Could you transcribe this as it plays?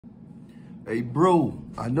Hey, bro,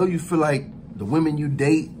 I know you feel like the women you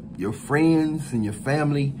date, your friends and your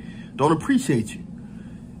family don't appreciate you.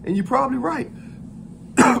 And you're probably right.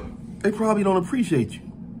 They probably don't appreciate you.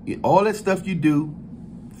 All that stuff you do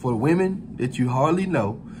for women that you hardly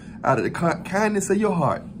know out of the kindness of your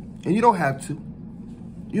heart. And you don't have to.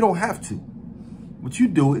 You don't have to. But you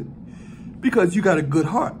do it because you got a good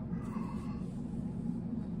heart.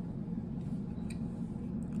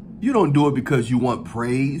 You don't do it because you want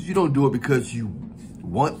praise. You don't do it because you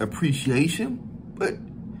want appreciation. But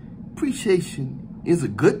appreciation is a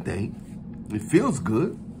good thing. It feels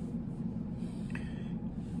good.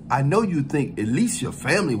 I know you think at least your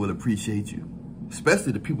family will appreciate you,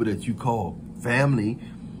 especially the people that you call family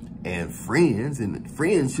and friends. And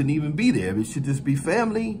friends shouldn't even be there. It should just be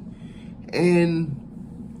family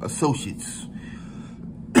and associates.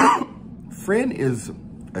 Friend is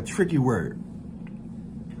a tricky word.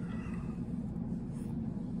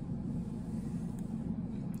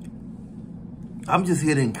 I'm just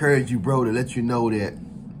here to encourage you, bro, to let you know that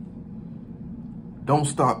don't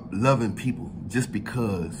stop loving people just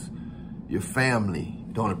because your family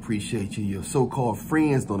don't appreciate you, your so-called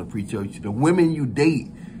friends don't appreciate you, the women you date,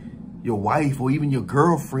 your wife or even your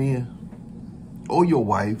girlfriend or your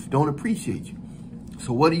wife don't appreciate you.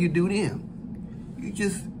 So what do you do then? You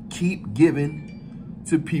just keep giving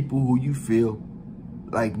to people who you feel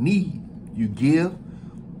like need. You give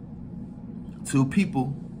to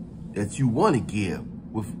people that you want to give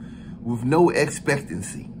with no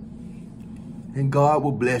expectancy. And God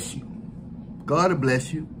will bless you. God will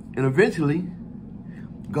bless you. And eventually,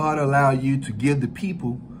 God will allow you to give to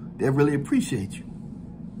people that really appreciate you.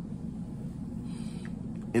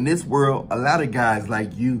 In this world, a lot of guys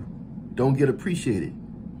like you don't get appreciated.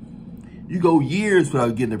 You go years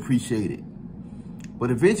without getting appreciated. But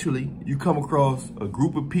eventually, you come across a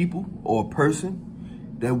group of people or a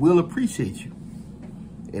person that will appreciate you.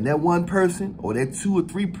 And that one person or that 2 or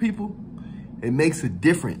 3 people, it makes a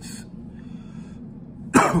difference.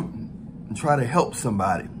 And try to help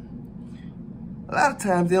somebody. A lot of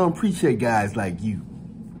times they don't appreciate guys like you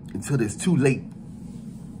until it's too late.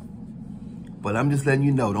 But I'm just letting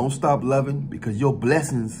you know, don't stop loving because your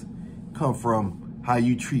blessings come from how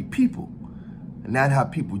you treat people and not how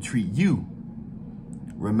people treat you.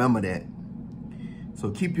 Remember that.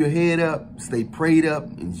 So keep your head up, stay prayed up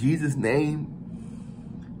in Jesus' name.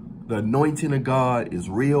 The anointing of God is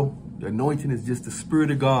real. The anointing is just the Spirit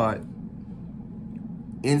of God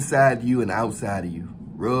inside you and outside of you,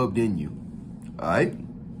 rubbed in you. All right?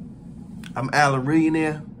 I'm Allan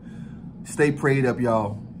Reallionaire. Stay prayed up,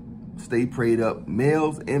 y'all. Stay prayed up.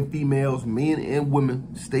 Males and females, men and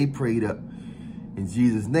women, stay prayed up in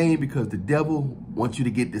Jesus' name because the devil wants you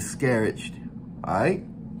to get discouraged. All right?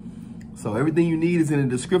 So everything you need is in the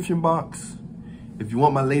description box. If you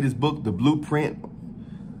want my latest book, The Blueprint,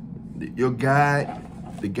 your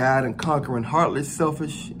guide, the guide in conquering heartless,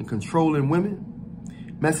 selfish, and controlling women,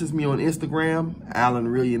 message me on Instagram, Allan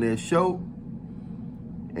Reallionaire Show.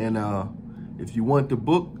 And if you want the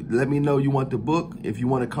book, let me know you want the book. If you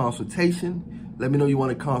want a consultation, let me know you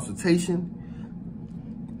want a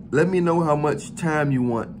consultation. Let me know how much time you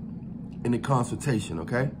want in the consultation,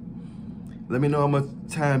 okay? Let me know how much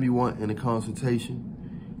time you want in the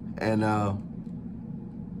consultation. And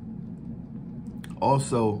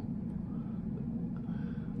also,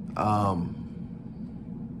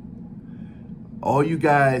 all you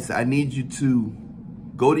guys, I need you to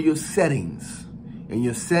go to your settings. In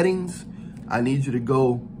your settings, I need you to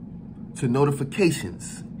go to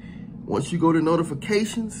notifications. Once you go to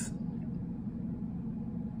notifications,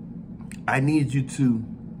 I need you to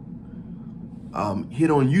hit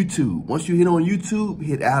on YouTube. Once you hit on YouTube,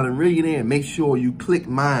 hit Allan Reallionaire and make sure you click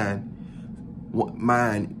mine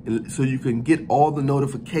so you can get all the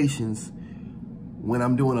notifications when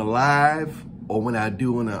I'm doing a live or when I'm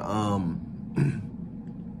doing a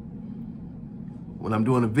when I'm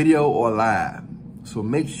doing a video or live. So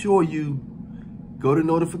make sure you go to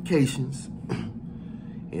notifications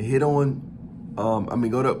and hit on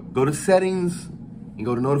go to settings and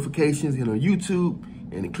go to notifications, hit on YouTube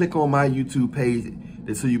and click on my YouTube page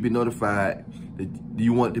so you'll be notified that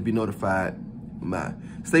you want to be notified.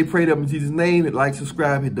 Stay prayed up in Jesus' name. Hit like,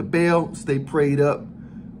 subscribe, hit the bell. Stay prayed up.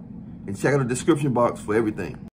 And check out the description box for everything.